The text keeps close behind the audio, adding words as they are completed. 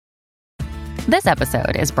This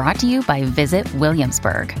episode is brought to you by Visit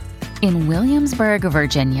Williamsburg. In Williamsburg,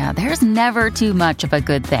 Virginia, there's never too much of a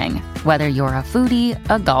good thing. Whether you're a foodie,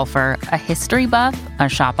 a golfer, a history buff, a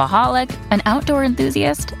shopaholic, an outdoor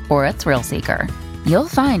enthusiast, or a thrill seeker, you'll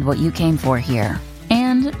find what you came for here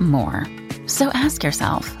and more. So ask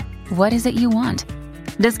yourself, what is it you want?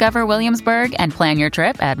 Discover Williamsburg and plan your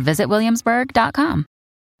trip at visitwilliamsburg.com.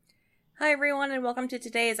 Hi, everyone, and welcome to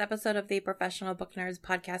today's episode of the Professional Book Nerds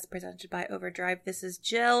podcast presented by Overdrive. This is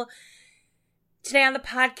Jill. Today on the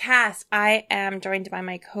podcast, I am joined by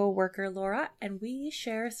my co-worker, Laura, and we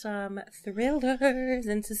share some thrillers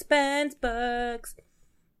and suspense books.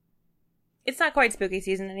 It's not quite spooky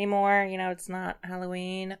season anymore. You know, it's not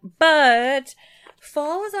Halloween, but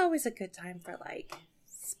fall is always a good time for, like,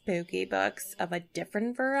 spooky books of a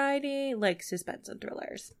different variety, like suspense and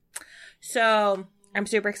thrillers. So I'm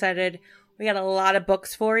super excited. We got a lot of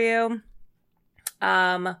books for you.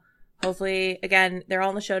 Hopefully, again, they're all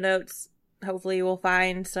in the show notes. Hopefully you will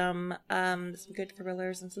find some good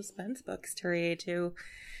thrillers and suspense books to read to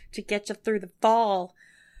get you through the fall.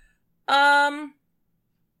 As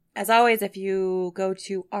always, if you go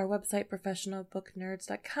to our website,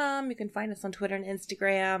 professionalbooknerds.com, you can find us on Twitter and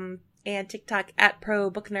Instagram and TikTok at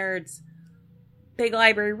ProBookNerds. Big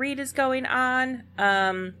Library Read is going on.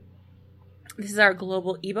 This is our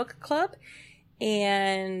global ebook club,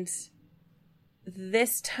 and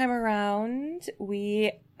this time around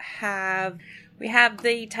we have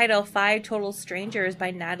the title 5 Total Strangers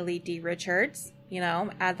by Natalie D. Richards. You know,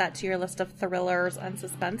 add that to your list of thrillers and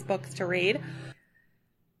suspense books to read. You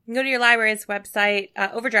can go to your library's website,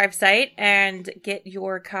 Overdrive site, and get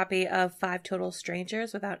your copy of 5 Total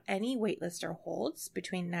Strangers without any waitlist or holds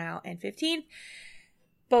between now and 15th.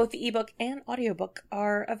 Both the ebook and audiobook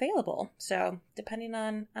are available. So depending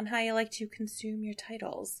on how you like to consume your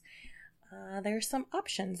titles, there's some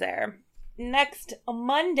options there. Next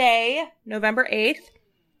Monday, November 8th,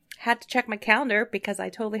 had to check my calendar because I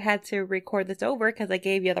totally had to record this over because I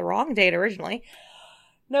gave you the wrong date originally.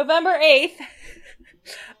 November 8th,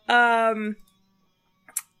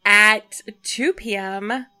 at 2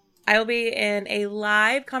 p.m., I will be in a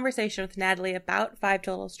live conversation with Natalie about 5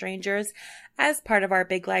 Total Strangers as part of our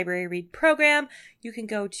Big Library Read program. You can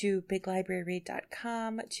go to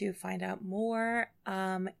biglibraryread.com to find out more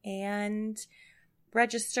and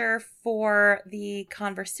register for the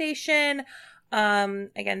conversation.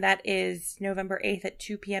 Again, that is November 8th at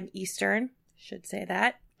 2 p.m. Eastern. Should say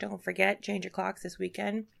that. Don't forget, change your clocks this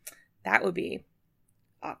weekend. That would be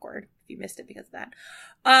awkward if you missed it because of that.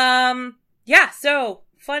 Yeah, so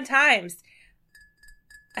fun times.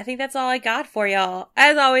 I think that's all I got for y'all.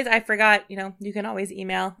 As always, I forgot, you can always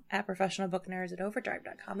email at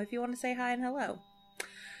professionalbooknerds@overdrive.com if you want to say hi and hello.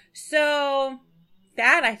 So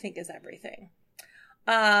that I think is everything.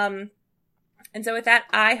 And so with that,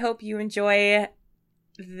 I hope you enjoy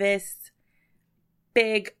this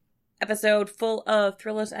big episode full of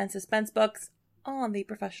thrillers and suspense books on the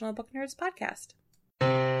Professional Book Nerds podcast.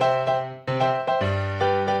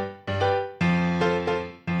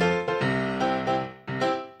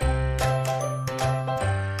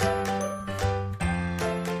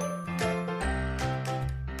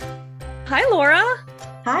 Hi, Laura.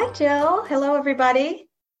 Hi, Jill. Hello, everybody.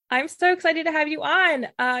 I'm so excited to have you on.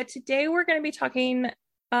 Today, we're going to be talking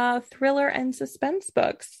thriller and suspense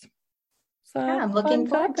books. So yeah, I'm looking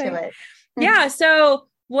forward to it. Yeah. So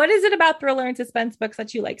what is it about thriller and suspense books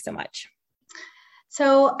that you like so much?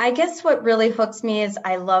 So I guess what really hooks me is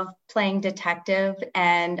I love playing detective,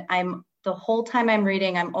 and the whole time I'm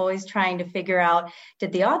reading, I'm always trying to figure out,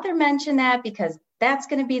 did the author mention that because that's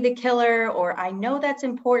going to be the killer, or I know that's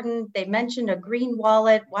important. They mentioned a green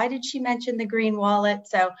wallet. Why did she mention the green wallet?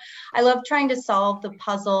 So I love trying to solve the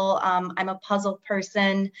puzzle. I'm a puzzle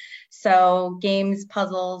person. So games,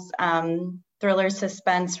 puzzles, thriller,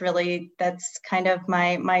 suspense, really, that's kind of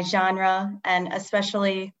my genre. And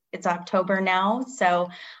especially it's October now. So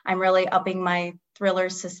I'm really upping my thriller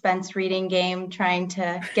suspense reading game, trying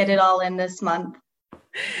to get it all in this month.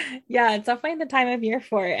 Yeah, it's definitely the time of year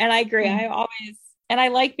for it. And I agree. I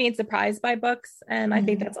like being surprised by books. And I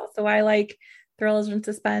think that's also why I like thrillers and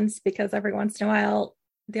suspense, because every once in a while,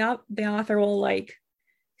 the author will like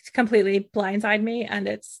completely blindside me. And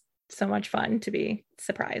it's so much fun to be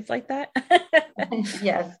surprised like that.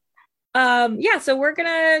 Yes. So we're going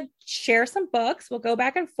to share some books. We'll go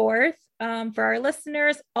back and forth. For our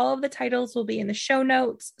listeners, all of the titles will be in the show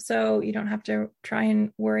notes, so you don't have to try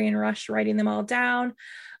and worry and rush writing them all down.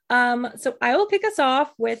 So I will kick us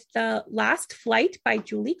off with The Last Flight by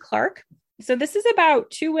Julie Clark. So this is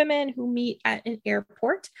about two women who meet at an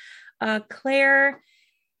airport. Claire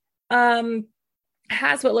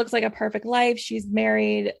has what looks like a perfect life. She's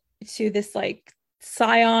married to this like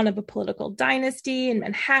scion of a political dynasty in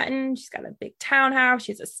Manhattan. She's got a big townhouse.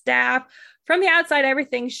 She has a staff. From the outside,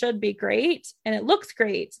 everything should be great and it looks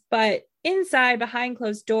great. But inside, behind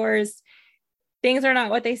closed doors, things are not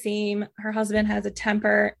what they seem. Her husband has a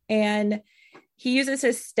temper and he uses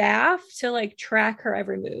his staff to like track her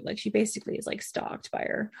every move. Like she basically is like stalked by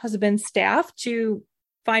her husband's staff to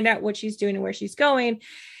find out what she's doing and where she's going.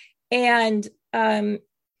 And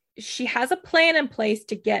she has a plan in place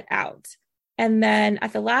to get out. And then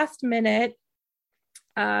at the last minute,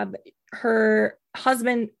 her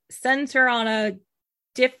husband sends her on a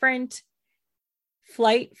different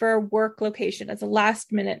flight for a work location as a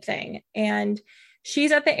last minute thing. And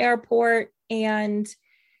she's at the airport and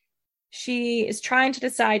she is trying to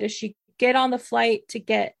decide, does she get on the flight to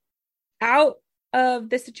get out of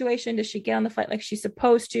this situation? Does she get on the flight like she's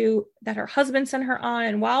supposed to, that her husband sent her on?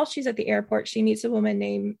 And while she's at the airport, she meets a woman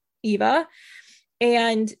named Eva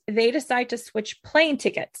and they decide to switch plane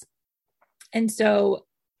tickets. And so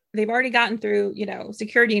they've already gotten through,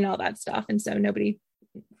 security and all that stuff. And so nobody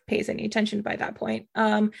pays any attention by that point.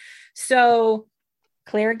 So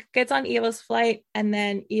Claire gets on Eva's flight and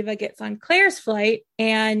then Eva gets on Claire's flight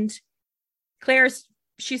and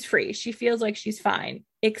she's free. She feels like she's fine,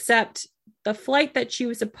 except the flight that she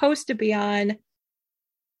was supposed to be on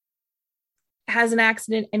has an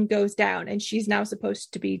accident and goes down and she's now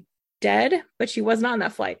supposed to be dead, but she was not on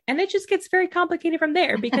that flight. And it just gets very complicated from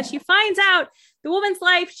there because she finds out the woman's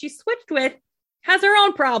life she switched with has her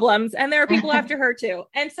own problems and there are people after her too.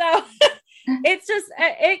 And so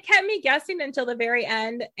it kept me guessing until the very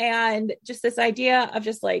end. And just this idea of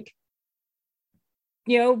just like,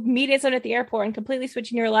 meeting someone at the airport and completely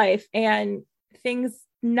switching your life and things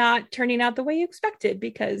not turning out the way you expected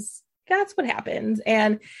because that's what happens.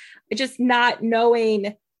 And just not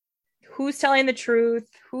knowing who's telling the truth,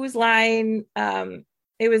 who's lying.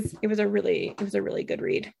 It was a really good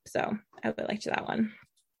read. So I really liked that one.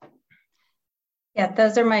 Yeah,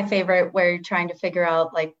 those are my favorite, where you're trying to figure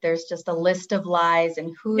out, like, there's just a list of lies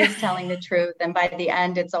and who is telling the truth. And by the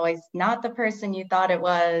end, it's always not the person you thought it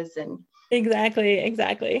was. And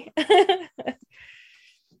Exactly.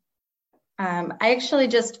 I actually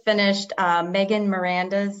just finished Megan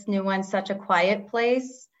Miranda's new one, Such a Quiet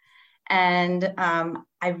Place. And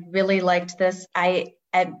I really liked this.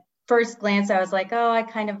 At first glance, I was like,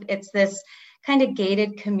 it's this kind of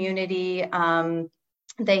gated community.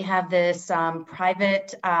 They have this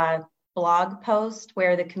private blog post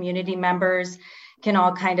where the community members can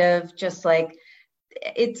all kind of just like,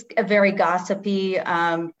 it's a very gossipy,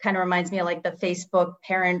 kind of reminds me of like the Facebook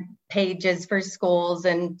parent pages for schools.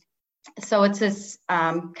 And so it's this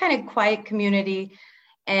kind of quiet community.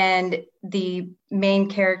 And the main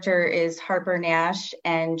character is Harper Nash,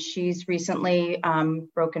 and she's recently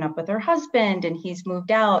broken up with her husband and he's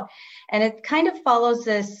moved out. And it kind of follows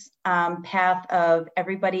this path of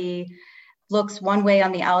everybody looks one way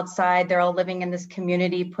on the outside. They're all living in this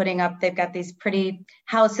community, they've got these pretty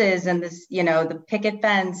houses and this, the picket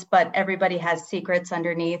fence, but everybody has secrets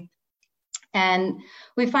underneath. And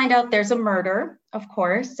we find out there's a murder, of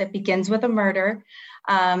course. It begins with a murder.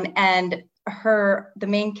 And the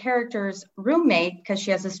main character's roommate, because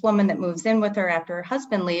she has this woman that moves in with her after her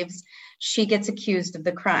husband leaves, she gets accused of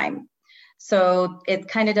the crime. So it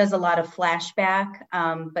kind of does a lot of flashback,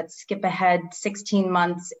 but skip ahead 16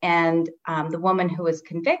 months. And the woman who was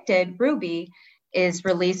convicted, Ruby, is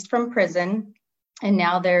released from prison. And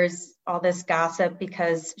now there's all this gossip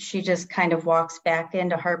because she just kind of walks back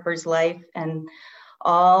into Harper's life. And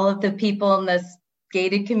all of the people in this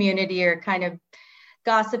gated community are kind of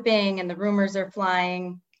gossiping and the rumors are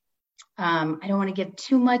flying. I don't want to give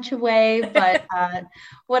too much away, but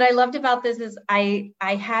what I loved about this is I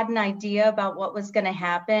had an idea about what was going to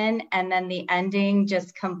happen. And then the ending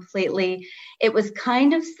just completely, it was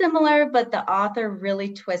kind of similar, but the author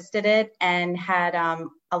really twisted it and had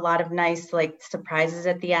a lot of nice like surprises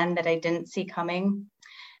at the end that I didn't see coming.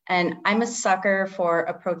 And I'm a sucker for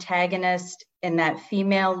a protagonist in that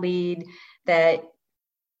female lead that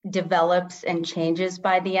develops and changes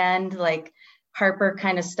by the end. Like Harper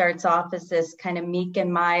kind of starts off as this kind of meek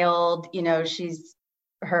and mild,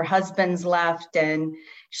 her husband's left and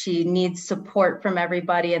she needs support from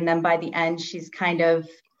everybody. And then by the end, you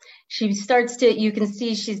can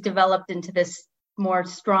see she's developed into this more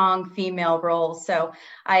strong female role. So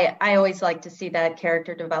I always like to see that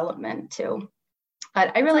character development too.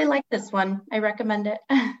 But I really like this one. I recommend it.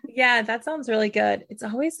 Yeah, that sounds really good. It's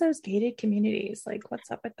always those gated communities. Like, what's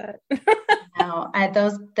up with that? No,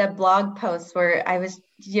 the blog posts where I was,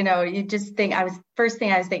 first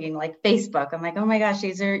thing I was thinking like Facebook. I'm like, oh my gosh,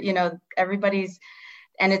 these are, everybody's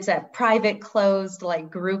and it's a private, closed, like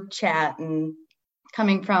group chat. And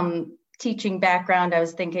coming from teaching background, I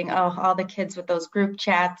was thinking, oh, all the kids with those group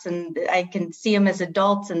chats, and I can see them as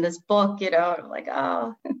adults in this book, I'm like,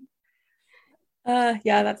 oh.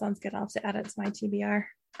 Yeah, that sounds good. I'll have to add it to my TBR.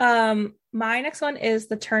 My next one is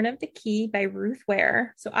The Turn of the Key by Ruth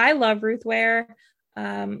Ware. So I love Ruth Ware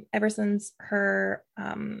ever since her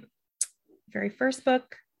very first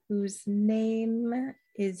book, whose name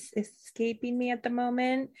is escaping me at the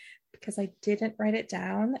moment because I didn't write it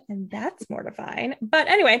down, and that's mortifying. But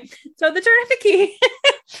anyway, so The Turn of the Key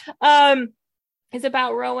is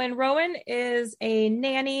about Rowan. Rowan is a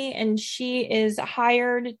nanny, and she is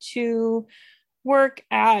hired to work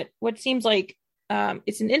at what seems like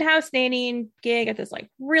it's an in-house nannying gig at this like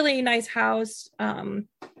really nice house.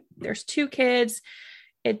 There's 2 kids.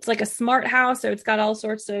 It's like a smart house, so it's got all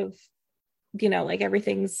sorts of, like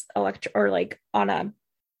everything's or like on a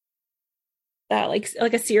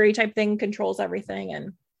like a Siri type thing controls everything,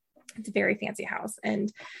 and it's a very fancy house.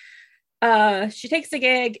 And she takes the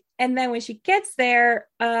gig, and then when she gets there,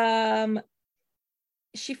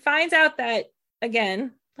 she finds out that,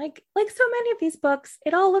 again, like so many of these books,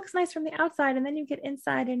 it all looks nice from the outside, and then you get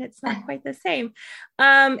inside and it's not quite the same.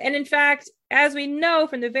 And in fact, as we know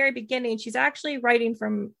from the very beginning, she's actually writing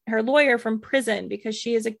from her lawyer from prison because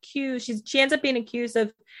she is accused. She ends up being accused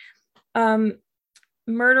of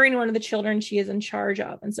murdering one of the children she is in charge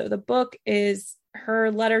of. And so the book is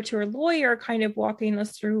her letter to her lawyer, kind of walking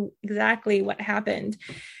us through exactly what happened.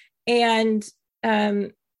 And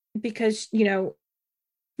because,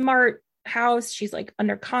 smart house, she's like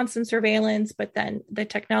under constant surveillance, but then the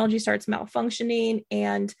technology starts malfunctioning.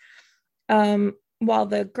 And while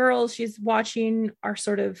the girls she's watching are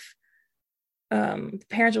sort of,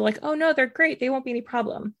 parents are like, oh no, they're great, they won't be any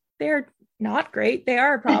problem. They're not great, they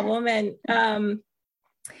are a problem.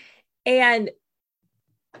 And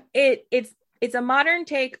it's a modern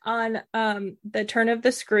take on The Turn of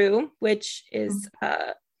the Screw, which is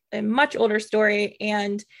a much older story,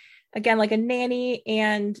 and again, like a nanny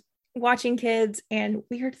and watching kids, and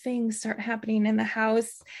weird things start happening in the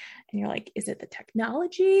house, and you're like, is it the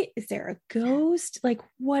technology? Is there a ghost? Like,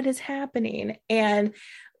 what is happening? And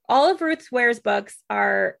all of Ruth Ware's books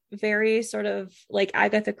are very sort of like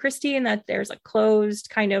Agatha Christie, in that there's a closed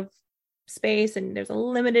kind of space, and there's a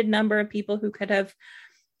limited number of people who could have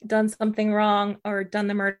done something wrong or done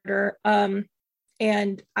the murder.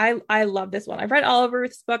 And I love this one. I've read all of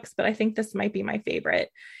Ruth's books, but I think this might be my favorite.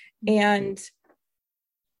 And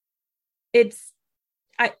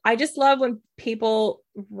I just love when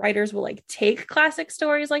writers will like take classic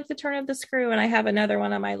stories like The Turn of the Screw, and I have another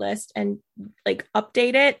one on my list, and like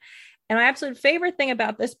update it. And my absolute favorite thing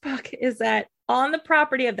about this book is that on the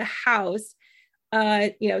property of the house,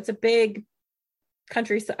 it's a big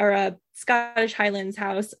country or a Scottish Highlands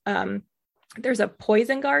house. There's a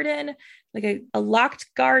poison garden, like a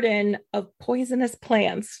locked garden of poisonous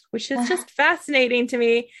plants, which is just fascinating to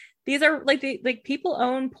me. These are like people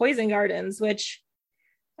own poison gardens, which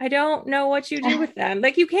I don't know what you do with them.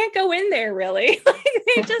 Like, you can't go in there really. Like,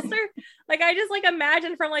 they just are like, I just like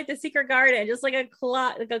imagine from like The Secret Garden, just like a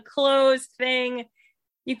closed thing.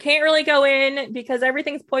 You can't really go in because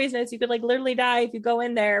everything's poisonous. You could like literally die if you go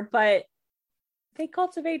in there, but they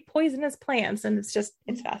cultivate poisonous plants, and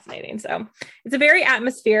it's fascinating. So it's a very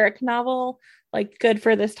atmospheric novel, like good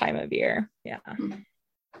for this time of year. Yeah.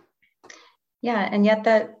 Yeah. And yet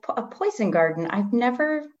a poison garden, I've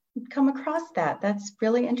never come across that. That's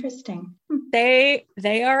really interesting. They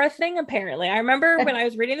are a thing, apparently. I remember when I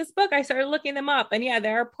was reading this book, I started looking them up, and yeah,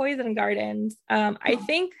 there are poison gardens. I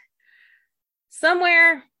think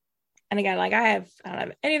somewhere, and again, like I don't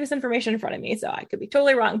have any of this information in front of me, so I could be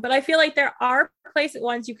totally wrong, but I feel like there are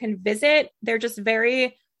ones you can visit. They're just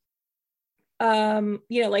very,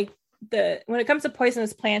 like when it comes to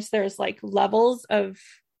poisonous plants, there's like levels of,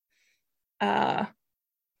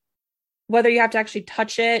 whether you have to actually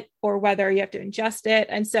touch it or whether you have to ingest it.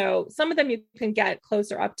 And so some of them you can get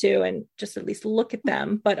closer up to and just at least look at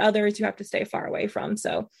them, but others you have to stay far away from.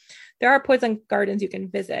 So there are poison gardens you can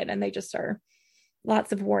visit, and they just are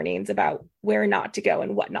lots of warnings about where not to go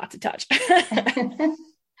and what not to touch.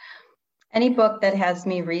 Any book that has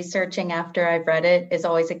me researching after I've read it is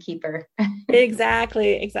always a keeper.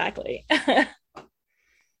 Exactly.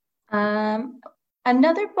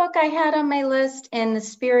 Another book I had on my list, in the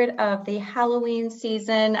spirit of the Halloween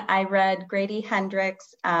season, I read Grady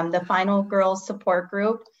Hendrix, The Final Girls Support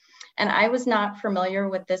Group. And I was not familiar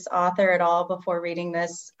with this author at all before reading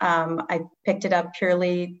this. I picked it up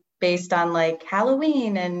purely based on like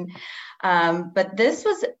Halloween. But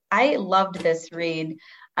I loved this read.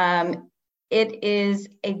 it is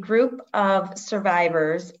a group of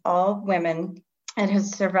survivors, all women, and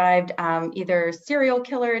has survived either serial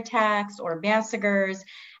killer attacks or massacres,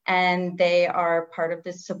 and they are part of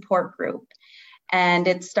this support group. And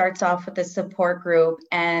it starts off with a support group,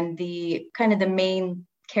 and the main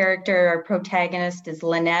character or protagonist is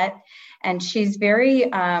Lynette. And she's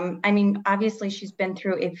very, obviously she's been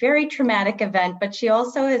through a very traumatic event, but she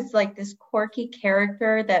also is like this quirky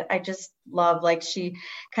character that I just love. Like, she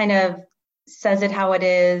kind of says it how it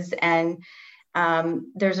is. And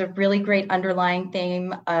there's a really great underlying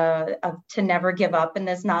theme of to never give up in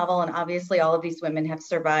this novel. And obviously all of these women have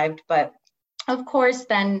survived, but of course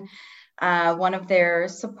then one of their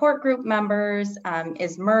support group members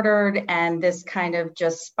is murdered, and this kind of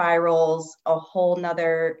just spirals a whole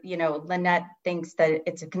nother, Lynette thinks that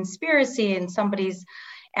it's a conspiracy and somebody's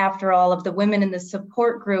after all of the women in the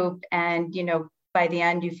support group. And, by the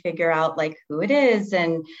end you figure out like who it is.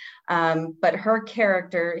 And, but her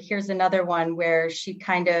character, here's another one where she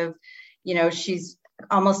kind of, she's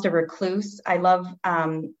almost a recluse. I love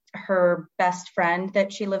her best friend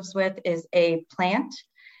that she lives with is a plant.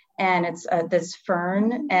 And it's this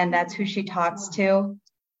fern, and that's who she talks to.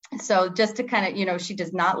 So just to kind of, she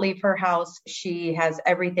does not leave her house. She has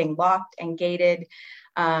everything locked and gated.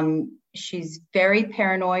 She's very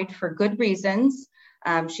paranoid for good reasons.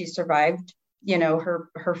 She survived,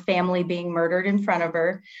 her family being murdered in front of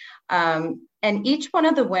her. And each one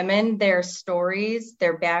of the women, their stories,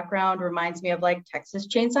 their background reminds me of like Texas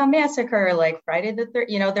Chainsaw Massacre, like Friday the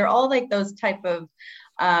 13th, they're all like those type of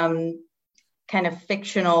kind of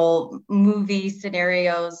fictional movie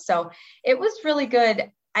scenarios. So it was really good.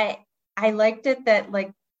 I liked it that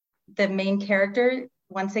like the main character,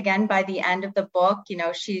 once again, by the end of the book,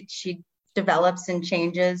 she develops and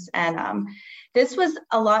changes. And this was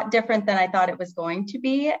a lot different than I thought it was going to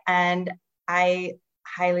be. And I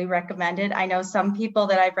highly recommend it. I know some people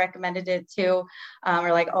that I've recommended it to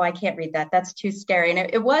are like, oh, I can't read that. That's too scary. And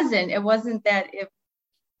it wasn't that.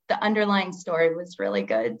 The underlying story was really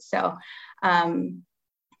good. So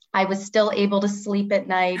I was still able to sleep at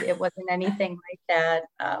night. It wasn't anything like that.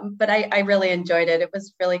 But I really enjoyed it. It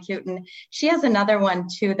was really cute. And she has another one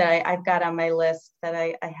too that I've got on my list that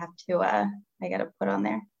I have to, I got to put on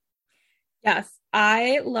there. Yes.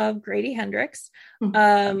 I love Grady Hendrix.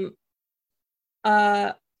 All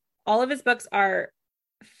of his books are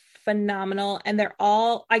phenomenal, and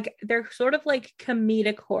they're sort of like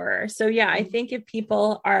comedic horror. So yeah, I think if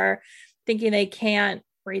people are thinking they can't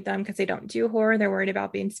read them because they don't do horror, they're worried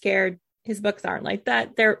about being scared, his books aren't like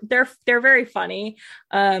that. They're very funny,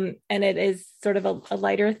 and it is sort of a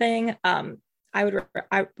lighter thing. I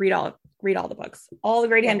read all the books, all the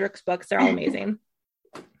Grady Hendrix books. They're all amazing.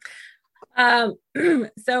 So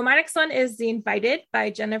my next one is The Invited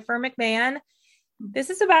by Jennifer McMahon.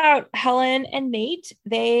 This is about Helen and Nate.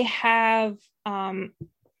 They have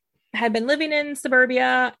had been living in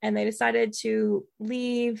suburbia, and they decided to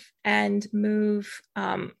leave and move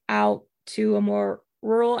out to a more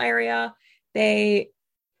rural area. They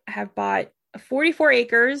have bought 44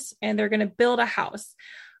 acres, and they're going to build a house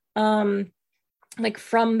like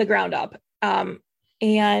from the ground up.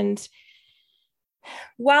 And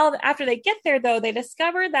while after they get there, though, they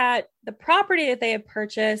discover that the property that they have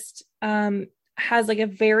purchased has like a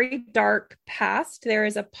very dark past. There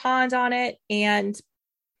is a pond on it, and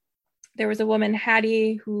there was a woman,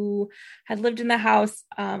 Hattie, who had lived in the house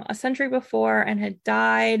a century before and had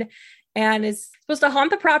died and is supposed to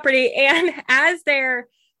haunt the property. And as they're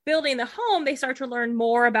building the home, they start to learn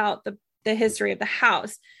more about the history of the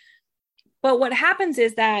house. But what happens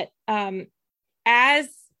is that as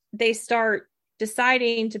they start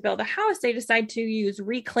deciding to build a house, they decide to use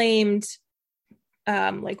reclaimed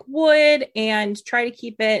like wood and try to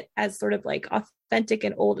keep it as sort of like authentic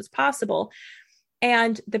and old as possible.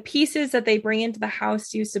 And the pieces that they bring into the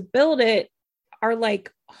house used to build it are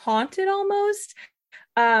like haunted almost.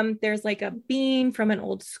 There's like a beam from an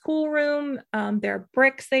old schoolroom. There are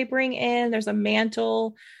bricks they bring in. There's a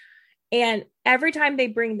mantle. And every time they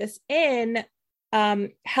bring this in,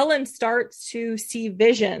 Helen starts to see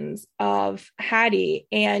visions of Hattie,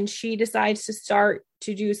 and she decides to start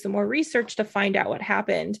to do some more research to find out what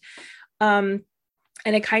happened. And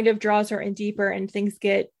it kind of draws her in deeper, and things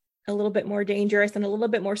get a little bit more dangerous and a little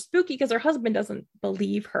bit more spooky because her husband doesn't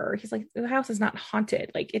believe her. He's like, the house is not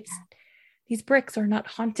haunted. Like, these bricks are not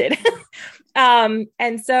haunted.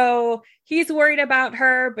 And so he's worried about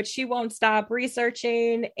her, but she won't stop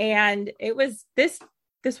researching. And it was this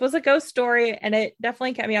was a ghost story, and it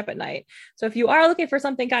definitely kept me up at night. So if you are looking for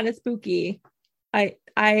something kind of spooky, I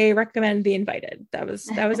recommend The Invited. That was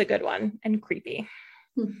a good one, and creepy.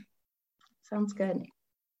 Sounds good.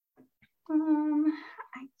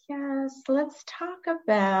 I guess let's talk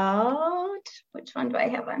about which one do I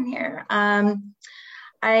have on here? I'm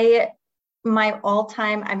going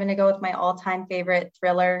to go with my all-time favorite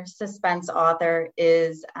thriller suspense author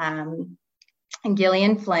is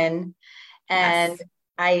Gillian Flynn. And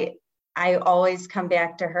Yes. I always come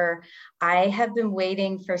back to her. I have been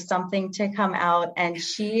waiting for something to come out, and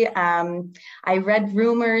I read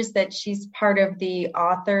rumors that she's part of the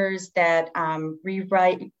authors that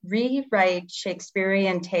rewrite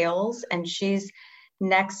Shakespearean tales, and she's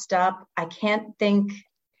next up. I can't think.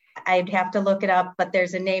 I'd have to look it up, but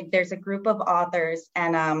there's a group of authors,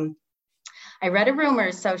 and I read a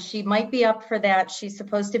rumor, so she might be up for that. She's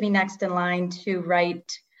supposed to be next in line to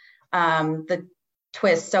write the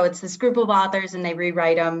twist. So it's this group of authors and they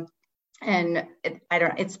rewrite them. And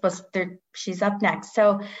she's up next.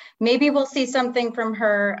 So maybe we'll see something from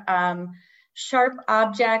her. Sharp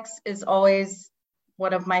Objects is always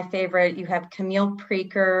one of my favorite. You have Camille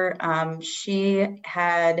Preaker.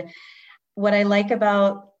 What I like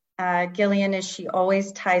about Gillian is she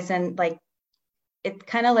always ties in, like, it's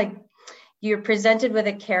kind of like you're presented with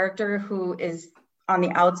a character who is on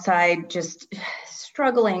the outside just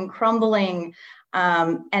struggling, crumbling,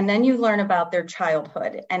 and then you learn about their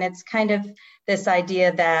childhood. And it's kind of this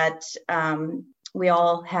idea that we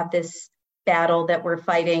all have this battle that we're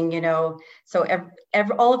fighting, so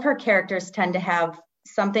all of her characters tend to have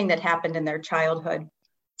something that happened in their childhood.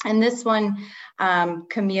 And this one,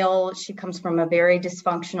 Camille, she comes from a very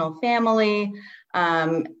dysfunctional family.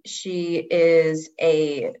 She's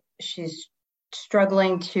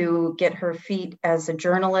struggling to get her feet as a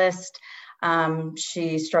journalist.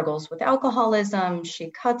 She struggles with alcoholism. She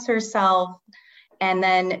cuts herself. And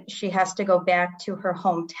then she has to go back to her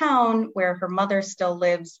hometown where her mother still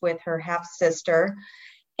lives with her half-sister.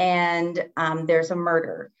 And there's a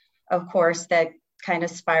murder, of course, that kind of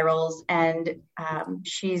spirals. And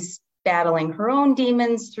she's battling her own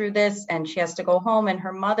demons through this. And she has to go home. And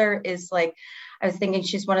her mother is like, I was thinking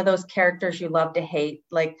she's one of those characters you love to hate.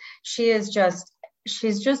 Like, she's just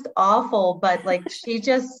awful, but like she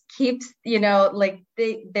just keeps, like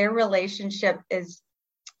their relationship is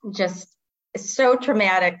just so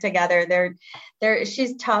traumatic together.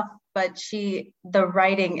 She's tough, but the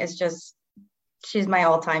writing is just, she's my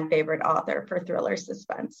all-time favorite author for thriller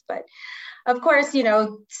suspense. But of course,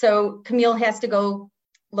 so Camille has to go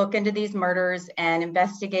look into these murders and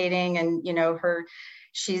investigating, and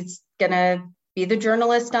she's gonna be the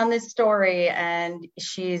journalist on this story, and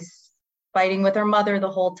she's fighting with her mother the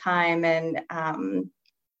whole time. And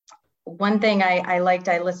one thing I liked,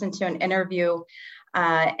 I listened to an interview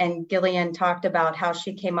and Gillian talked about how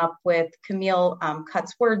she came up with Camille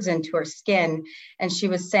cuts words into her skin. And she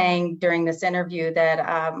was saying during this interview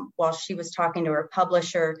that while she was talking to her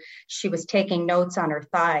publisher, she was taking notes on her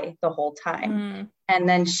thigh the whole time. Mm. And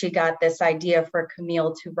then she got this idea for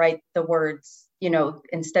Camille to write the words,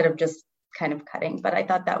 instead of just kind of cutting. But I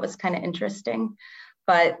thought that was kind of interesting.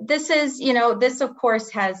 But this of course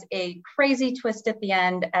has a crazy twist at the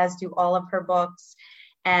end, as do all of her books.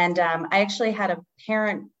 And I actually had a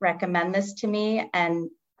parent recommend this to me and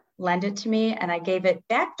lend it to me, and I gave it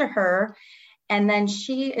back to her. And then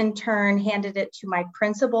she in turn handed it to my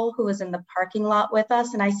principal, who was in the parking lot with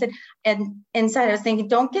us. And I said, and inside I was thinking,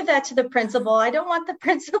 don't give that to the principal. I don't want the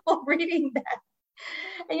principal reading that.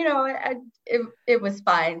 It was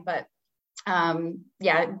fine, but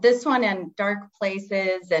this one and Dark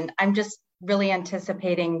Places, and I'm just really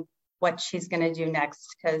anticipating what she's going to do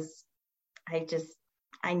next, because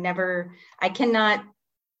I cannot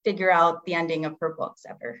figure out the ending of her books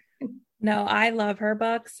ever. No, I love her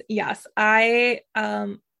books. Yes, I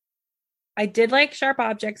did like Sharp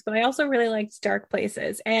Objects, but I also really liked Dark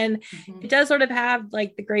Places, and it does sort of have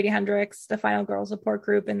like the Grady Hendrix, the Final Girl Support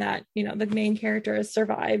Group, and that the main character has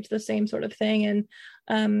survived the same sort of thing,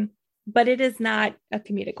 and but it is not a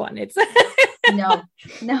comedic one. It's no,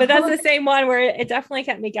 but that's the same one where it definitely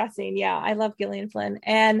kept me guessing. Yeah, I love Gillian Flynn.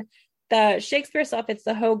 And the Shakespeare stuff, it's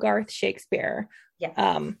the Hogarth Shakespeare. Yes.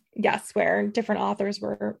 Yes, where different authors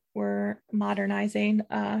were modernizing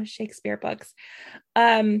Shakespeare books.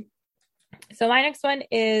 So my next one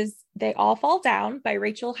is They All Fall Down by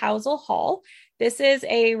Rachel Housel Hall. This is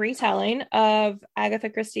a retelling of Agatha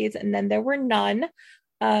Christie's And Then There Were None.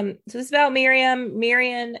 So this is about Miriam.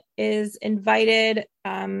 Miriam is invited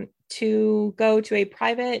to go to a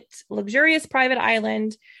luxurious private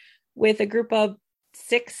island with a group of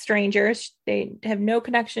 6 strangers. They have no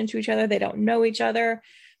connection to each other. They don't know each other.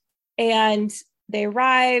 And they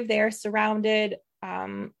arrive. They are surrounded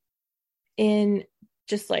in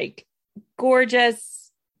just like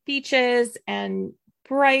gorgeous beaches and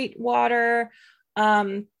bright water.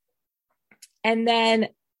 And then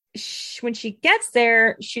when she gets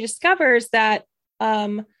there, she discovers that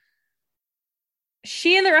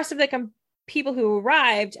she and the rest of the people who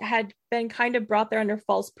arrived had been kind of brought there under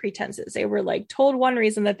false pretenses. They were like told one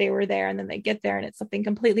reason that they were there, and then they get there and it's something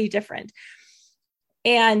completely different.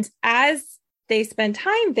 And as they spend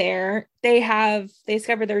time there, they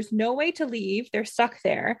discover there's no way to leave. They're stuck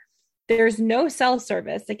there. There's no cell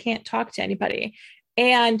service. They can't talk to anybody.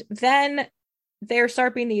 And then there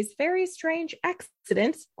start being these very strange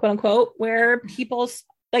accidents, quote unquote, where people,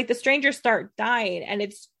 like the strangers, start dying, and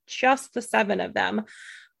it's just the 7 of them.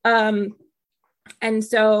 And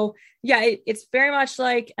so, yeah, it's very much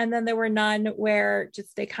like, and then there were none, where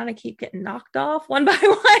just they kind of keep getting knocked off one by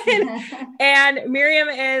one. And Miriam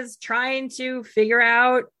is trying to figure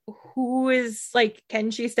out who is like, can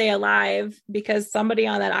she stay alive? Because somebody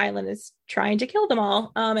on that island is trying to kill them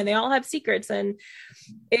all. And they all have secrets, and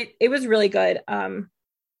it was really good.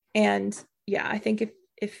 And yeah, I think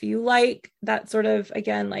if you like that sort of,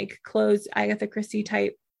 again, like closed Agatha Christie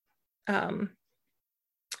type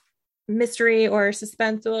mystery or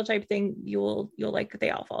suspenseful type thing, you'll like They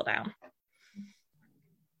All Fall Down.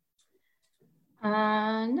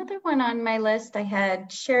 Another one on my list, I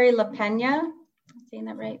had Sherry LaPena. I'm saying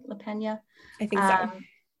that right? LaPena? I think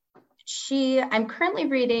so. I'm currently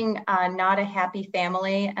reading Not a Happy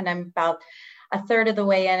Family, and I'm about a third of the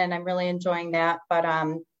way in, and I'm really enjoying that. But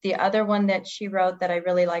the other one that she wrote that I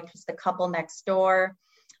really liked was The Couple Next Door.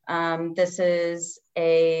 This is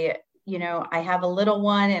I have a little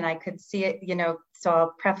one and I could see it, so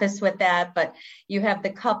I'll preface with that, but you have the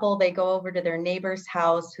couple, they go over to their neighbor's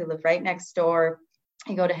house who live right next door.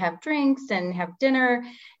 They go to have drinks and have dinner.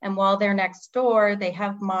 And while they're next door, they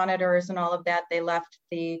have monitors and all of that. They left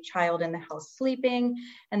the child in the house sleeping,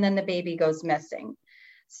 and then the baby goes missing.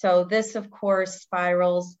 So this, of course,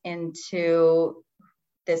 spirals into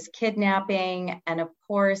this kidnapping. And of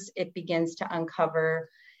course, it begins to uncover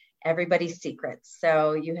everybody's secrets.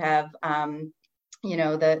 So you have,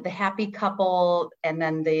 the happy couple, and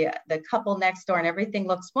then the couple next door, and everything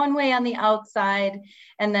looks one way on the outside.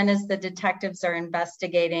 And then as the detectives are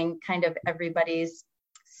investigating, kind of everybody's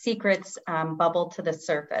secrets bubble to the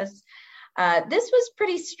surface. This was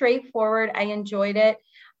pretty straightforward. I enjoyed it.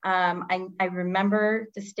 I remember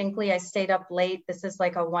distinctly, I stayed up late. This is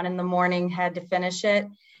like a 1 a.m, had to finish it.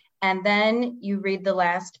 And then you read the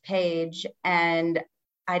last page, and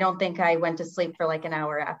I don't think I went to sleep for like an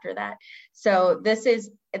hour after that. So this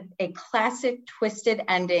is a classic twisted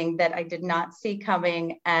ending that I did not see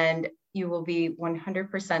coming, and you will be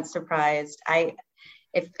 100% surprised.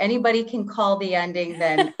 If anybody can call the ending,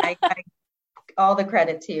 then I all the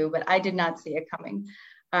credit to you, but I did not see it coming.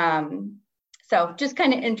 So just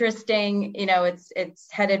kind of interesting,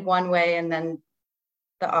 it's headed one way, and then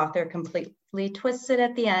the author completely twists it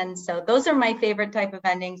at the end. So those are my favorite type of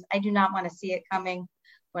endings. I do not want to see it coming.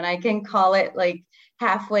 When I can call it like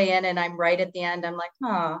halfway in and I'm right at the end, I'm like,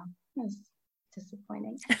 oh, that's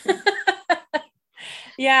disappointing.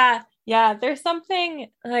 Yeah. There's something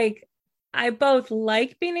like, I both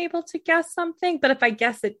like being able to guess something, but if I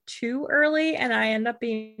guess it too early and I end up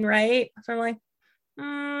being right, so I'm like,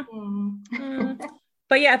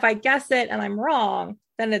 But yeah, if I guess it and I'm wrong,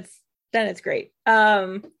 then it's great.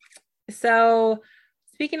 So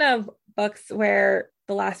speaking of books where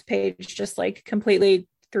the last page just like completely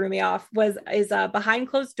threw me off, is Behind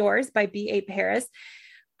Closed Doors by B.A. Paris.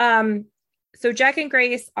 So Jack and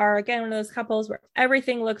Grace are, again, one of those couples where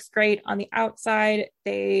everything looks great on the outside.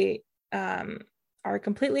 They are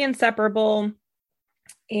completely inseparable,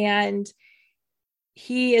 and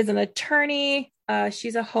he is an attorney.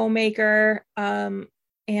 She's a homemaker, and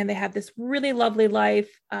they have this really lovely life.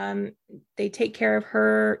 They take care of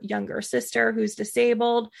her younger sister who's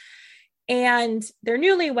disabled, and they're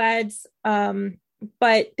newlyweds.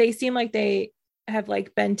 But they seem like they have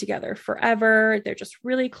like been together forever. They're just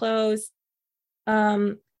really close.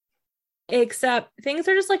 Except things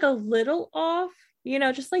are just like a little off,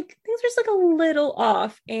 just like things are just like a little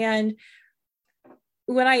off. And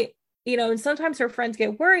when and sometimes her friends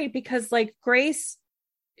get worried because like Grace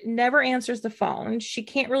never answers the phone. She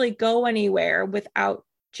can't really go anywhere without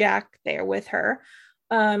Jack there with her.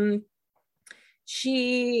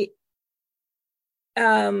 She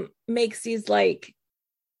makes these like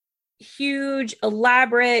huge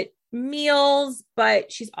elaborate meals,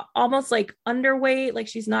 but she's almost like underweight, like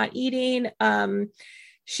she's not eating.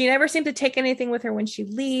 She never seems to take anything with her when she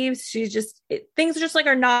leaves. Things just like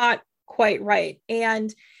are not quite right.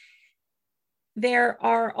 And there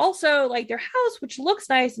are also like their house, which looks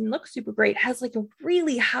nice and looks super great, has like a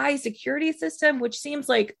really high security system, which seems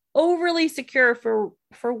like overly secure for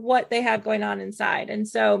what they have going on inside. And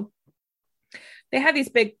so they have these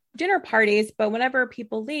big dinner parties, but whenever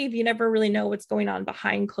people leave, you never really know what's going on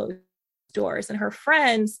behind closed doors. And her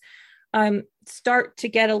friends start to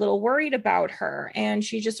get a little worried about her, and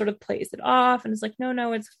she just sort of plays it off and is like,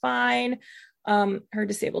 no, it's fine. Her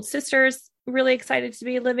disabled sister's really excited to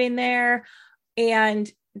be living there.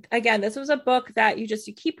 And again, this was a book that you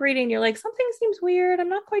keep reading. You're like, something seems weird. I'm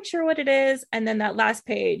not quite sure what it is. And then that last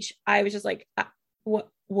page, I was just like, what?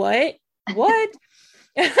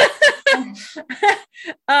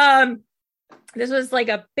 This was like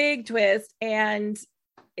a big twist. And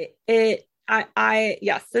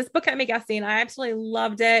yes, this book had me guessing. I absolutely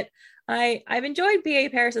loved it. I've enjoyed B.A.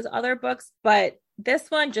 Paris's other books, but this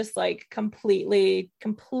one just like completely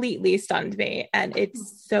stunned me, and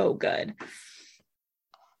it's so good.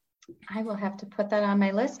 I will have to put that on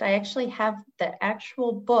my list. I actually have the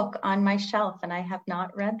actual book on my shelf, and I have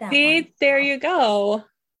not read that. See, there you go.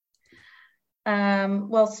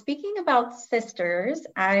 Well, speaking about sisters,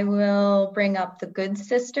 I will bring up The Good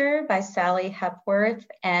Sister by Sally Hepworth,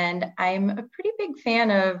 and I'm a pretty big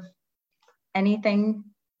fan of anything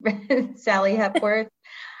Sally Hepworth.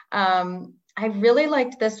 I really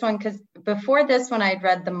liked this one because before this one, I'd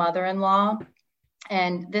read The Mother-in-Law,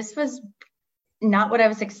 and this was not what I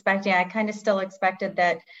was expecting. I kind of still expected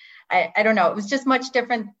that. I don't know. It was just much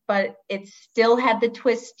different, but it still had the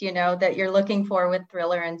twist, that you're looking for with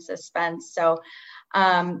thriller and suspense. So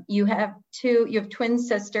you have twin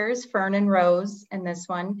sisters, Fern and Rose, in this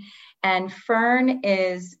one. And Fern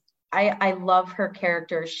is, I love her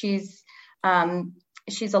character. She's a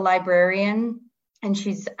librarian, and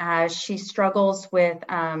she struggles with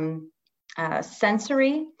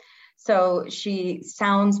sensory. So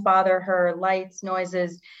sounds bother her, lights,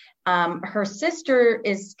 noises. Her sister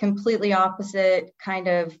is completely opposite, kind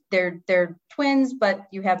of, they're twins, but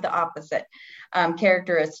you have the opposite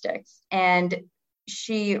characteristics. And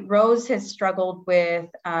Rose has struggled with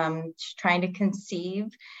trying to conceive,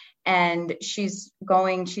 and she's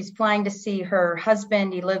flying to see her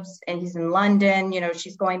husband. He's in London,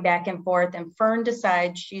 she's going back and forth, and Fern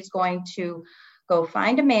decides she's going to go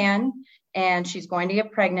find a man, and she's going to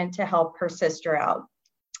get pregnant to help her sister out.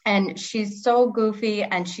 And she's so goofy,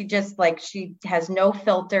 and she has no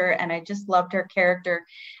filter, and I just loved her character.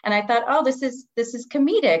 And I thought, oh, this is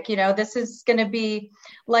comedic, this is going to be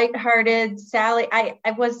lighthearted. Sally,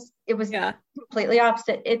 it was completely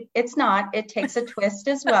opposite. It's not. It takes a twist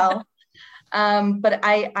as well. But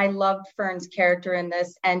I loved Fern's character in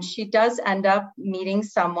this, and she does end up meeting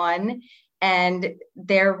someone, and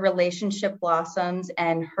their relationship blossoms,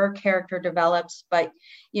 and her character develops. But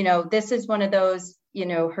this is one of those.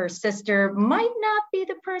 Her sister might not be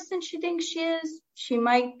the person she thinks she is. She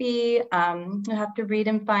might be, you'll have to read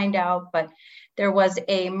and find out, but there was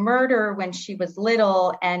a murder when she was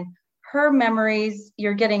little, and her memories,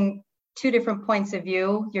 you're getting two different points of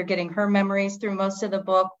view. You're getting her memories through most of the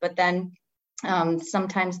book, but then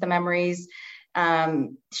sometimes the memories,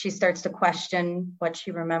 she starts to question what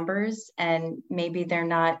she remembers, and maybe they're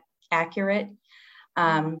not accurate.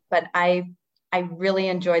 But I really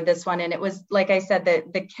enjoyed this one. And it was, like I said,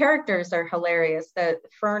 the characters are hilarious.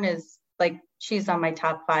 Fern is she's on my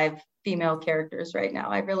top 5 female characters right now.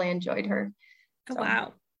 I really enjoyed her. Oh,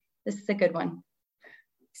 wow. This is a good one.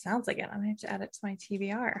 Sounds like it. I'm going to have to add it to my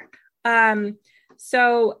TBR.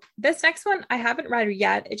 So this next one, I haven't read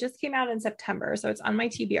yet. It just came out in September, so it's on my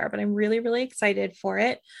TBR, but I'm really, really excited for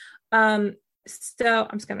it. So I'm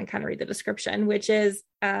just going to kind of read the description, which is,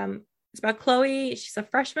 it's about Chloe. She's a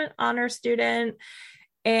freshman honor student,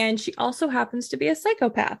 and she also happens to be a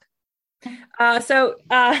psychopath. So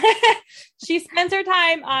she spends her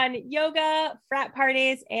time on yoga, frat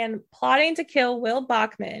parties, and plotting to kill Will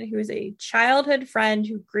Bachman, who is a childhood friend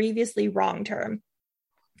who grievously wronged her.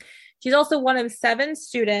 She's also one of 7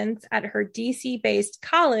 students at her DC-based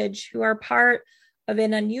college who are part of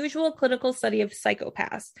an unusual clinical study of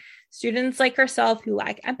psychopaths. Students like herself who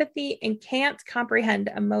lack empathy and can't comprehend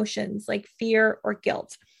emotions like fear or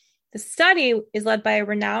guilt. The study is led by a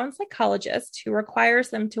renowned psychologist who requires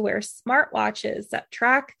them to wear smartwatches that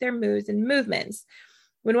track their moods and movements.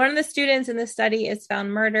 When one of the students in the study is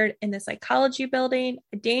found murdered in the psychology building,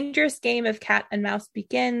 a dangerous game of cat and mouse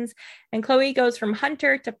begins, and Chloe goes from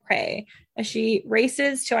hunter to prey. As she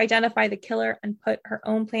races to identify the killer and put her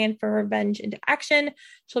own plan for revenge into action,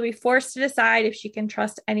 she'll be forced to decide if she can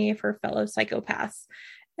trust any of her fellow psychopaths.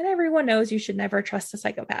 And everyone knows you should never trust a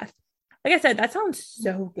psychopath. Like I said, that sounds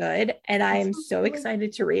so good, and I am so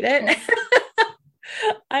excited to read it.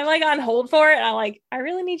 I'm on hold for it. And I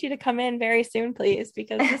really need you to come in very soon, please,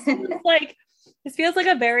 because this feels like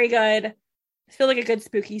a good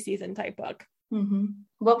spooky season type book. Mm-hmm.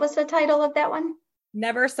 What was the title of that one?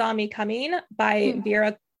 Never Saw Me Coming by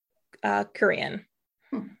Vera Kurian.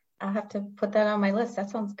 I'll have to put that on my list. That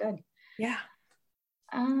sounds good. Yeah.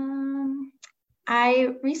 I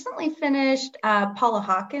recently finished Paula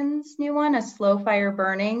Hawkins' new one, A Slow Fire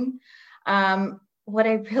Burning. What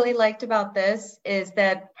I really liked about this is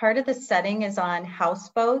that part of the setting is on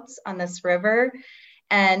houseboats on this river.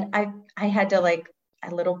 And I had to like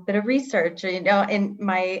a little bit of research, and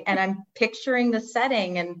I'm picturing the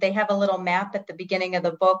setting, and they have a little map at the beginning of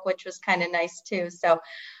the book, which was kind of nice too. So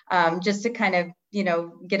just to kind of,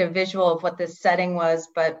 get a visual of what this setting was,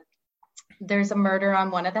 but there's a murder on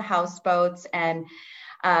one of the houseboats. And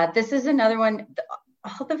this is another one.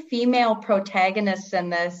 All the female protagonists in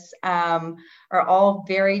this are all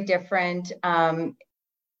very different.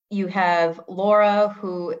 You have Laura,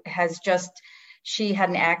 who she had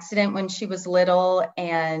an accident when she was little,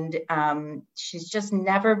 and she's just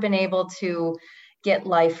never been able to get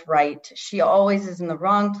life right. She always is in the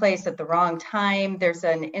wrong place at the wrong time. There's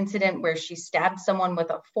an incident where she stabbed someone with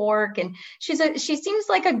a fork, and she seems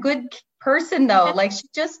like a good person though. Like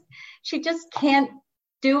she just can't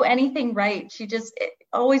do anything right. She just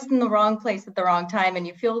always in the wrong place at the wrong time, and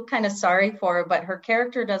you feel kind of sorry for her, but her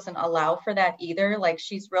character doesn't allow for that either. Like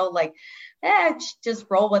she's real like, just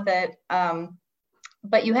roll with it.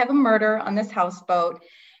 But you have a murder on this houseboat,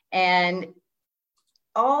 and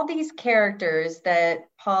all these characters that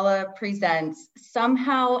Paula presents,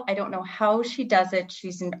 somehow, I don't know how she does it.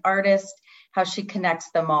 She's an artist, how she connects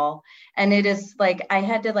them all. And it is like, I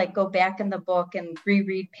had to like go back in the book and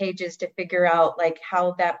reread pages to figure out like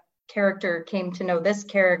how that character came to know this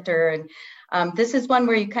character. And this is one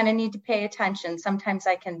where you kind of need to pay attention. Sometimes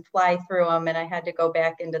I can fly through them, and I had to go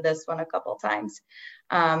back into this one a couple times.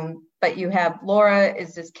 But you have Laura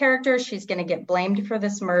is this character. She's going to get blamed for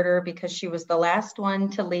this murder because she was the last one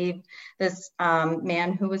to leave this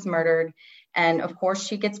man who was murdered. And of course,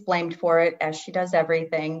 she gets blamed for it, as she does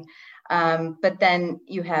everything. But then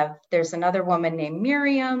there's another woman named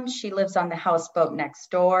Miriam. She lives on the houseboat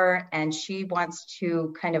next door, and she wants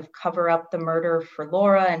to kind of cover up the murder for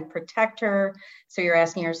Laura and protect her. So you're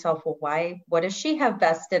asking yourself, well, why? What does she have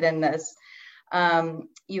vested in this?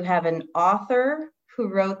 You have an author who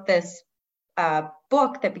wrote this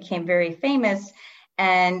book that became very famous,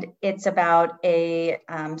 and it's about a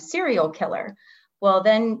serial killer. Well,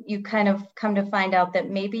 then you kind of come to find out that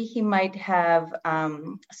maybe he might have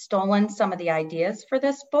stolen some of the ideas for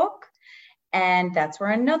this book. And that's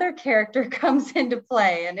where another character comes into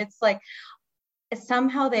play. And it's like,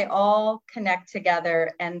 somehow they all connect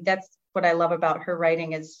together. And that's what I love about her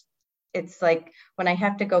writing is it's like when I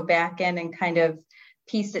have to go back in and kind of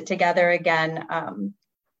piece it together again,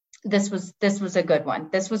 this was a good one.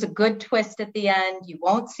 This was a good twist at the end. You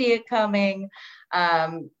won't see it coming.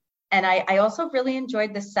 And I also really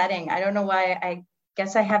enjoyed the setting. I don't know why. I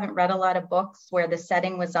guess I haven't read a lot of books where the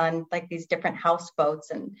setting was on like these different houseboats.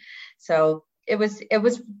 And so it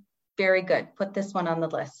was very good. Put this one on the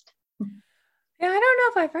list. Yeah, I don't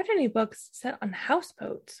know if I've read any books set on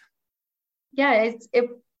houseboats. Yeah, it's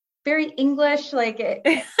very English. Like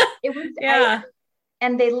it was. Yeah.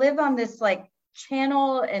 And they live on this like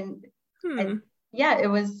channel, and it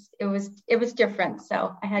was different.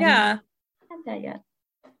 So I hadn't had that yet.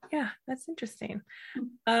 Yeah, that's interesting.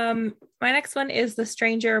 My next one is The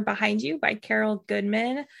Stranger Behind You by Carol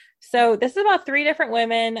Goodman. So this is about 3 different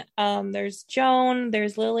women. There's Joan,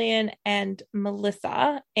 there's Lillian, and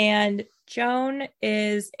Melissa. And Joan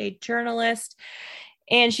is a journalist,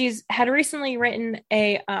 and she's had recently written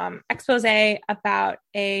a expose about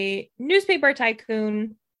a newspaper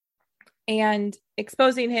tycoon and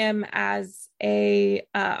exposing him as a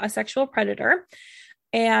sexual predator.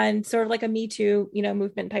 And sort of like a Me Too,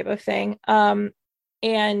 movement type of thing. And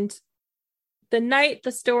the night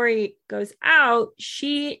the story goes out,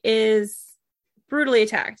 she is brutally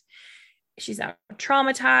attacked. She's now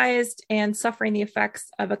traumatized and suffering the effects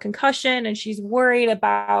of a concussion, and she's worried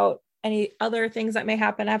about any other things that may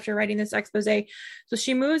happen after writing this expose. So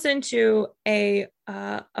she moves into a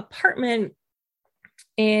apartment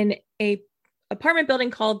in a apartment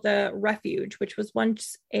building called the Refuge, which was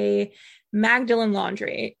once a Magdalen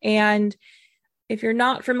Laundry. And if you're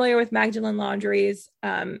not familiar with Magdalen Laundries,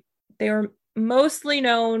 they were mostly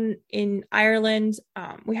known in Ireland.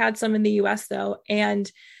 We had some in the US though. And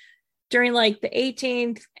during like the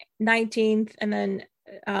 18th, 19th, and then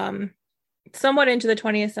somewhat into the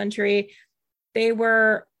 20th century, they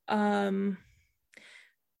were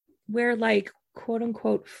where like quote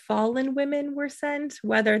unquote fallen women were sent,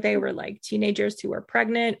 whether they were like teenagers who were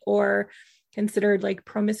pregnant or considered like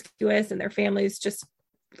promiscuous, and their families just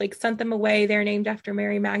like sent them away. They're named after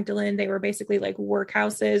Mary Magdalene. They were basically like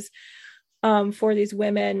workhouses for these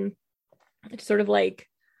women to sort of like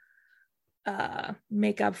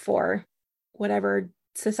make up for whatever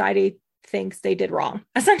society thinks they did wrong,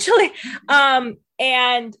 essentially.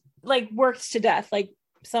 And like worked to death. Like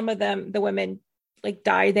some of them, the women like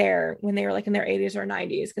die there when they were like in their 80s or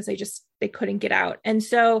 90s because they couldn't get out. And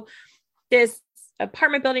so this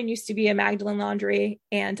apartment building used to be a Magdalene Laundry,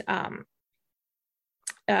 and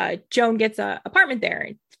Joan gets an apartment there.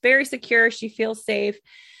 It's very secure. She feels safe.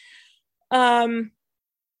 But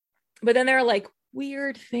then there are like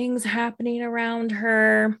weird things happening around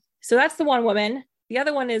her. So that's the one woman. The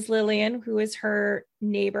other one is Lillian, who is her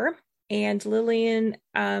neighbor. And Lillian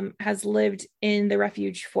has lived in the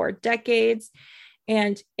refuge for decades.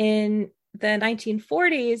 And in the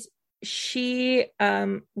 1940s, she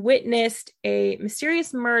witnessed a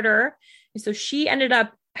mysterious murder. And so she ended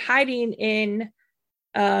up hiding in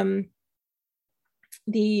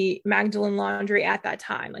the Magdalene Laundry at that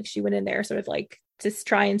time. Like she went in there sort of like to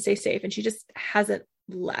try and stay safe. And she just hasn't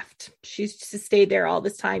left. She's just stayed there all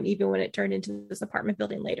this time, even when it turned into this apartment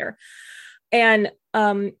building later. And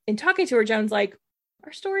in talking to her, Joan's like,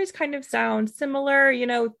 our stories kind of sound similar, you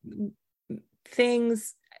know,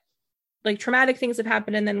 things like traumatic things have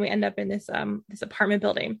happened. And then we end up in this apartment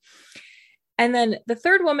building. And then the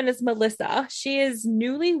third woman is Melissa. She is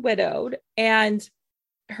newly widowed, and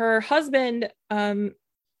her husband, the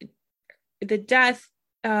death,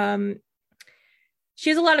 she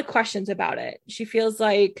has a lot of questions about it. She feels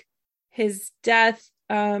like his death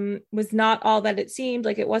was not all that it seemed,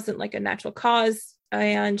 like it wasn't like a natural cause.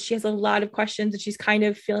 And she has a lot of questions, and she's kind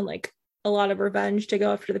of feeling like a lot of revenge to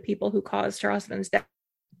go after the people who caused her husband's death.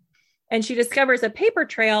 And she discovers a paper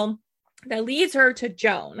trail that leads her to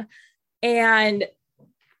Joan. And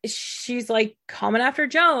she's like coming after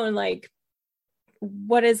Joan, like,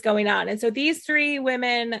 what is going on? And so these three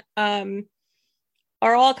women are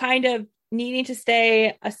all kind of needing to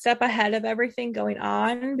stay a step ahead of everything going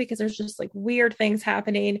on, because there's just like weird things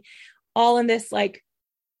happening all in this like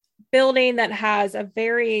building that has a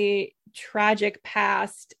very tragic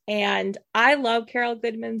past. And I love Carol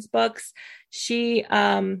Goodman's books. She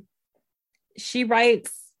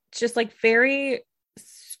writes just like very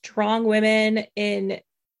strong women in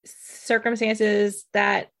circumstances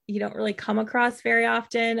that you don't really come across very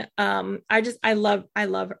often. I love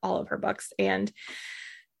all of her books. And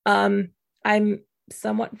I'm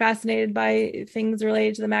somewhat fascinated by things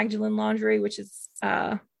related to the Magdalene Laundry, which is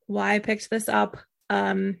why I picked this up.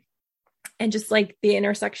 And just like the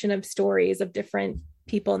intersection of stories of different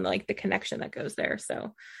people and like the connection that goes there.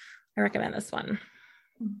 So I recommend this one.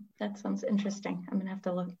 That sounds interesting. I'm gonna have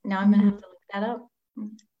to look that up.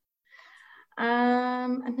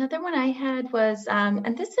 Another one I had was,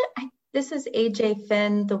 and this is AJ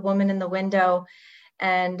Finn, The Woman in the Window.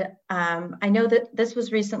 And I know that this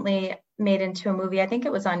was recently made into a movie. I think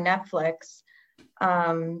it was on Netflix.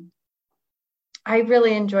 I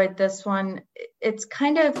really enjoyed this one. It's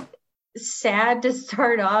kind of sad to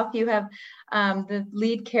start off. You have the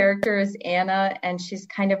lead character is Anna, and she's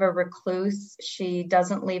kind of a recluse. She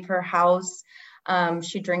doesn't leave her house.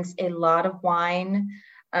 She drinks a lot of wine.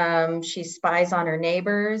 She spies on her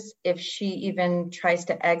neighbors. If she even tries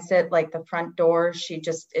to exit like the front door, it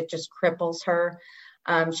just cripples her.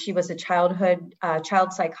 She was a child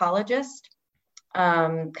psychologist.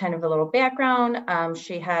 Kind of a little background.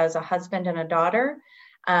 She has a husband and a daughter.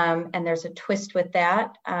 And there's a twist with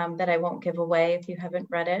that that I won't give away if you haven't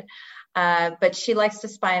read it. But she likes to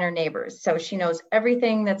spy on her neighbors. So she knows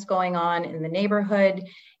everything that's going on in the neighborhood.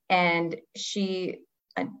 And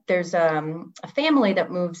there's a family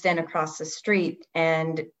that moves in across the street.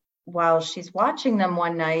 And while she's watching them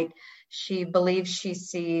one night, she believes she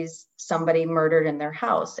sees somebody murdered in their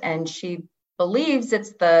house. And she believes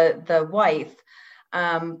it's the wife.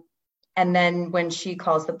 And then when she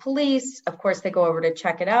calls the police, of course, they go over to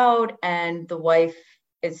check it out, and the wife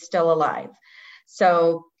is still alive.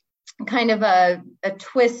 So kind of a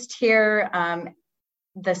twist here.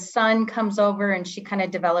 The son comes over, and she kind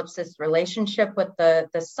of develops this relationship with the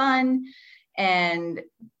son, and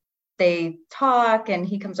they talk, and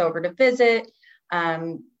he comes over to visit.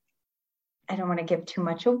 I don't want to give too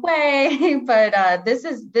much away, but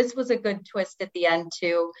this was a good twist at the end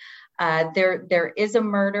too. There is a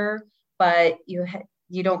murder, but you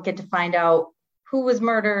don't get to find out who was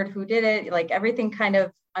murdered, who did it. Like everything kind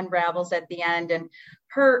of unravels at the end. And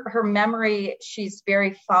her memory, she's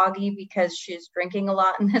very foggy because she's drinking a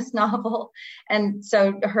lot in this novel. And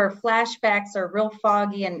so her flashbacks are real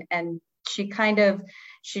foggy, and she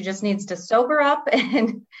just needs to sober up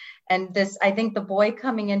And this, I think the boy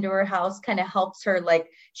coming into her house kind of helps her, like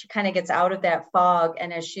she kind of gets out of that fog.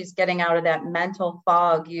 And as she's getting out of that mental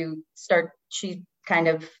fog, she kind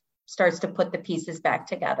of starts to put the pieces back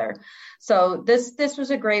together. So this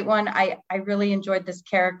was a great one. I really enjoyed this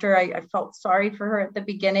character. I felt sorry for her at the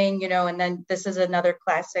beginning, and then this is another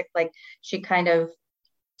classic, like she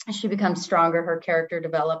becomes stronger. Her character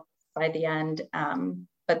developed by the end.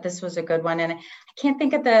 But this was a good one. And I can't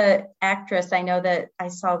think of the actress I know that I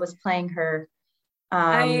saw was playing her.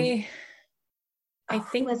 I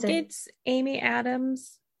think it's Amy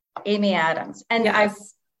Adams. Amy Adams. And yes. I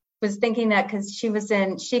was thinking that because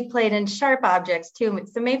she played in Sharp Objects too.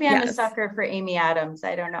 So maybe I'm a sucker for Amy Adams.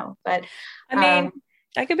 I don't know. But I mean,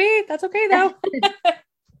 that could be. That's okay though.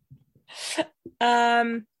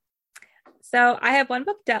 So I have one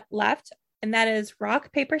book left. And that is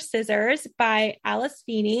Rock, Paper, Scissors by Alice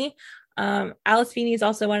Feeney. Alice Feeney is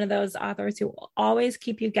also one of those authors who will always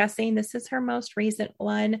keep you guessing. This is her most recent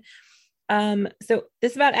one. So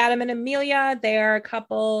this is about Adam and Amelia. They are a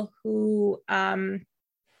couple who have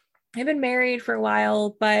been married for a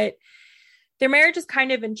while, but their marriage is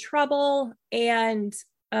kind of in trouble. And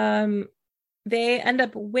they end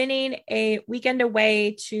up winning a weekend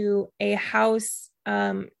away to a house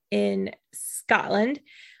in Scotland.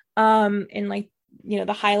 In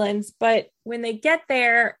the Highlands, but when they get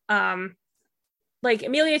there, like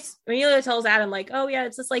Amelia tells Adam like, oh yeah,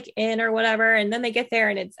 it's just like inn or whatever, and then they get there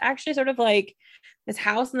and it's actually sort of like this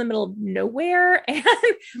house in the middle of nowhere, and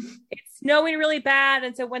it's snowing really bad,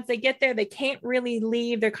 and so once they get there they can't really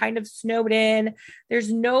leave. They're kind of snowed in.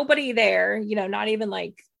 There's nobody there, not even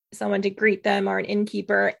like someone to greet them or an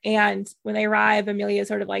innkeeper. And when they arrive, Amelia is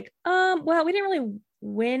sort of like, well, we didn't really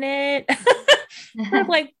win it. Sort of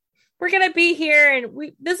like, we're going to be here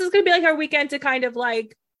and this is going to be like our weekend to kind of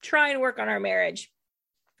like try and work on our marriage.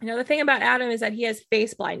 The thing about Adam is that he has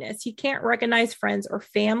face blindness. He can't recognize friends or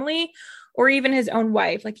family or even his own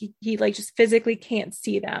wife. Like he like just physically can't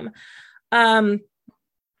see them.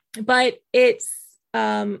 But it's,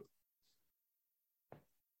 they've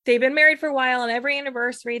been married for a while, and every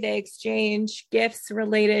anniversary they exchange gifts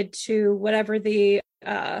related to whatever the,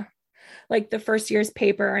 like the first year's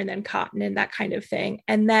paper and then cotton and that kind of thing.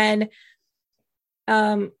 And then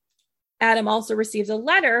Adam also receives a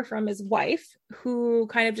letter from his wife, who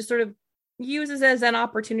kind of just sort of uses as an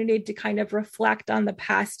opportunity to kind of reflect on the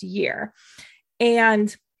past year.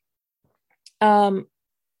 And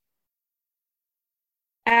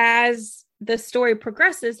as the story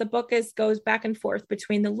progresses, the book goes back and forth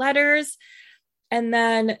between the letters, and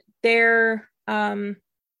then the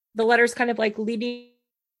letters kind of like leading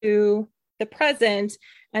to the present,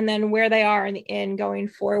 and then where they are in the inn going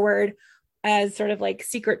forward as sort of like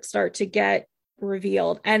secrets start to get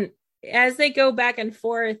revealed. And as they go back and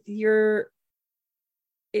forth, it's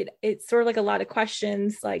sort of like a lot of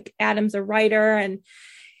questions. Like Adam's a writer and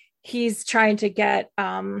he's trying to get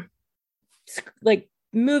like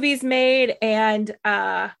movies made, and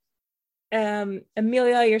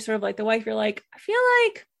Amelia, you're sort of like the wife, you're like, I feel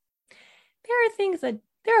like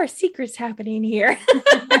there are secrets happening here.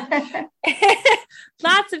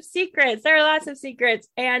 Lots of secrets. There are lots of secrets.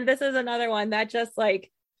 And this is another one that just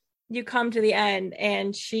like, you come to the end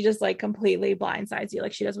and she just like completely blindsides you,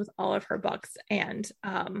 like she does with all of her books. And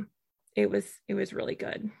it was really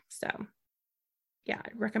good. So yeah,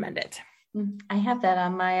 I'd recommend it. I have that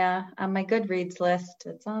on my Goodreads list.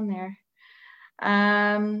 It's on there.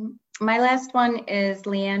 My last one is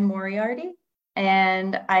Liane Moriarty.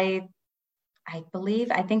 And I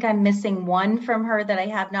think I'm missing one from her that I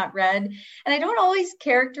have not read. And I don't always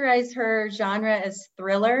characterize her genre as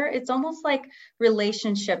thriller. It's almost like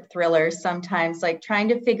relationship thrillers sometimes, like trying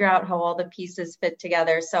to figure out how all the pieces fit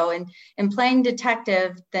together. So in playing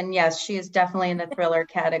detective, then yes, she is definitely in the thriller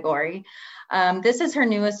category. This is her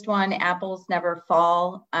newest one, Apples Never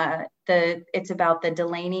Fall. It's about the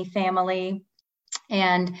Delaney family.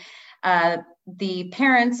 And the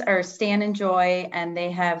parents are Stan and Joy, and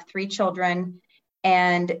they have 3 children,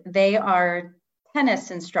 and they are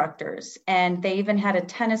tennis instructors. And they even had a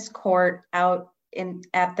tennis court out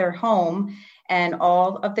at their home, and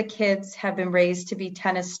all of the kids have been raised to be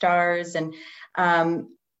tennis stars. And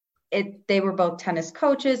they were both tennis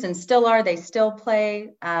coaches and still are. They still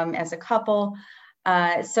play as a couple.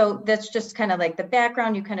 So that's just kind of like the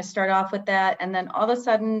background. You kind of start off with that, and then all of a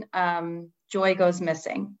sudden, Joy goes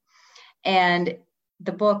missing. And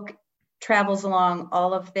the book travels along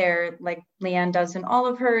all of their, like Liane does in all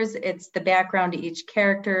of hers. It's the background to each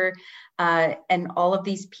character, and all of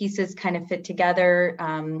these pieces kind of fit together.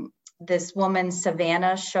 This woman,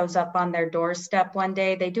 Savannah, shows up on their doorstep one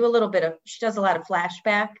day. She does a lot of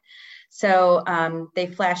flashback. So they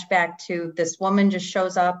flash back to this woman just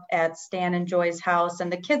shows up at Stan and Joy's house,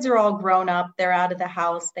 and the kids are all grown up. They're out of the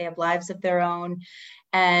house. They have lives of their own.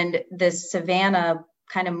 And this Savannah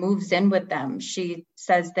kind of moves in with them. She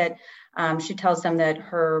says that she tells them that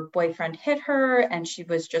her boyfriend hit her and she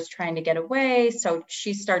was just trying to get away. So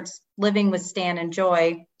she starts living with Stan and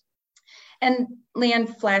Joy. And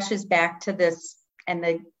Leanne flashes back to this, and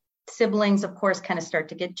the siblings, of course, kind of start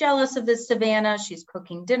to get jealous of this Savannah. She's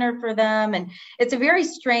cooking dinner for them. And it's a very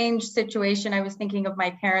strange situation. I was thinking of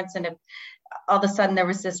my parents, and if all of a sudden there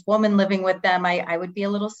was this woman living with them, I would be a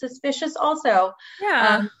little suspicious also.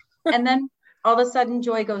 Yeah. And then all of a sudden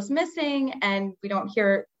Joy goes missing, and we don't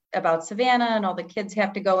hear about Savannah, and all the kids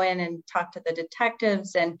have to go in and talk to the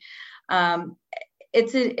detectives. And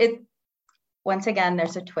once again,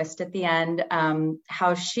 there's a twist at the end.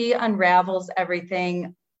 How she unravels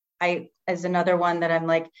everything is another one that I'm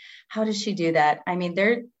like, how does she do that? I mean,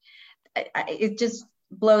 it just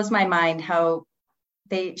blows my mind how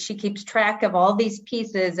she keeps track of all these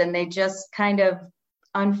pieces, and they just kind of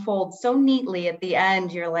unfold so neatly at the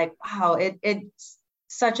end. You're like, wow, it's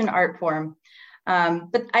such an art form.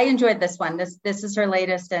 But I enjoyed this one. This is her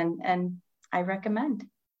latest, and I recommend.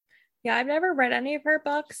 Yeah, I've never read any of her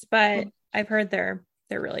books, but I've heard they're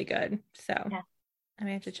really good. So yeah. I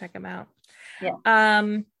may have to check them out. Yeah.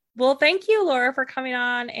 Well, thank you, Laura, for coming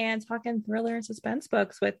on and talking thriller and suspense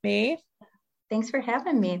books with me. Thanks for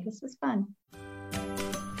having me. This was fun.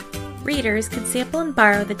 Readers can sample and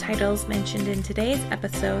borrow the titles mentioned in today's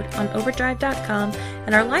episode on overdrive.com,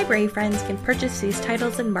 and our library friends can purchase these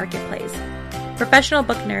titles in Marketplace. Professional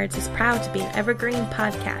Book Nerds is proud to be an Evergreen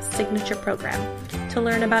Podcast signature program. To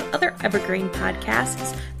learn about other Evergreen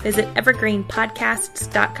podcasts, visit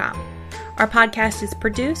evergreenpodcasts.com. Our podcast is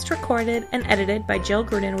produced, recorded, and edited by Jill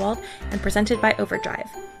Grunenwald and presented by Overdrive.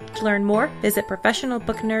 To learn more, visit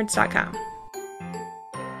professionalbooknerds.com.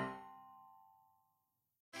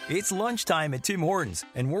 It's lunchtime at Tim Hortons,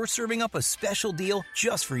 and we're serving up a special deal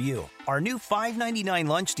just for you. Our new $5.99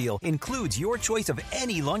 lunch deal includes your choice of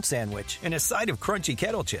any lunch sandwich and a side of crunchy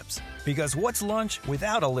kettle chips. Because what's lunch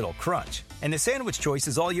without a little crunch? And the sandwich choice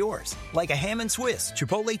is all yours, like a ham and Swiss,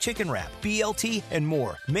 Chipotle chicken wrap, BLT, and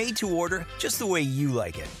more, made to order just the way you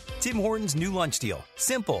like it. Tim Hortons' new lunch deal.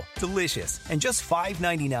 Simple, delicious, and just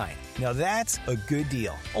 $5.99. Now that's a good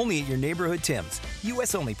deal. Only at your neighborhood Tim's.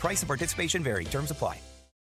 U.S. only. Price and participation vary. Terms apply.